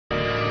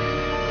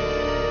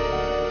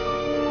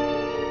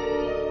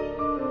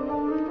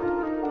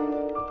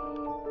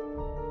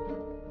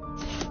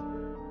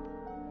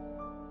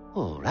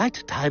All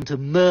right, time to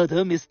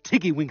murder Miss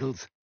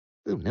Tiggywinkles.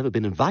 I've never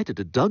been invited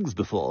to Doug's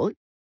before.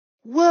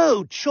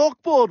 Whoa,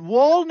 chalkboard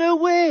wall? No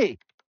way!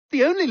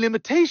 The only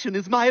limitation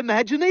is my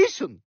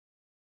imagination.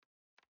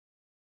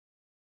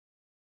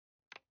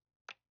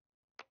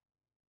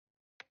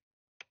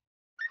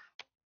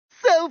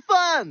 So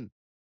fun!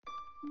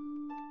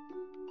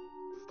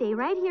 Stay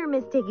right here,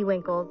 Miss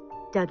Tiggywinkles.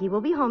 Dougie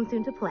will be home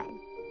soon to play.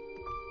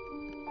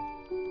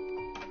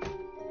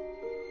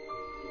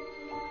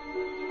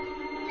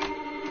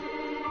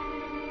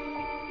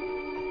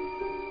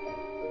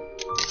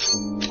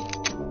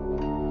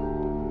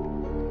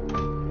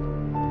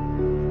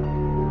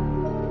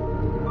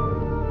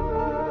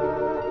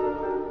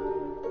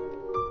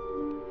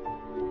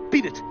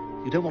 Beat it!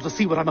 You don't want to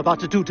see what I'm about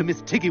to do to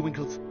Miss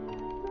Tiggywinkles.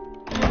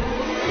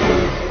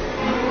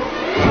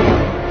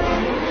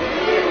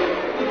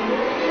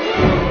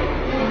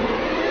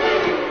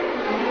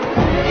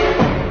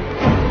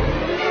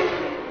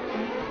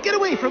 Get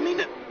away from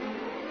me!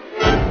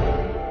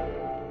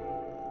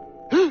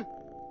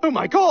 Oh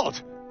my God!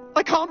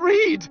 I can't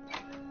read!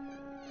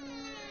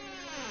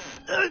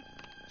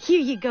 Here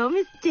you go,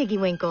 Miss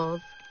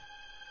Tiggywinkles.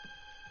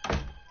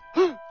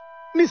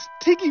 Miss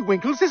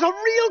Tiggywinkles is a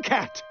real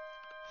cat!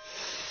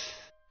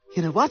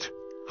 You know what?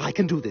 I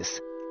can do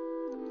this.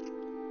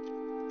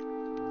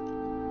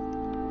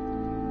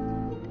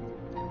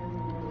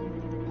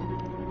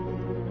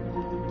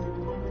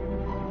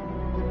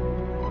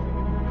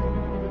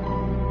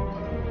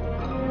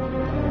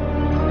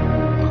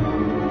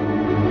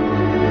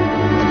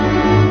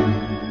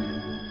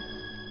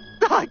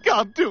 I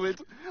can't do it.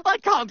 I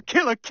can't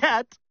kill a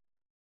cat.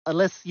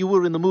 Unless you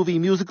were in the movie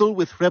musical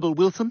with Rebel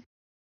Wilson.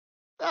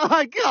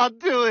 I can't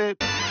do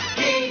it.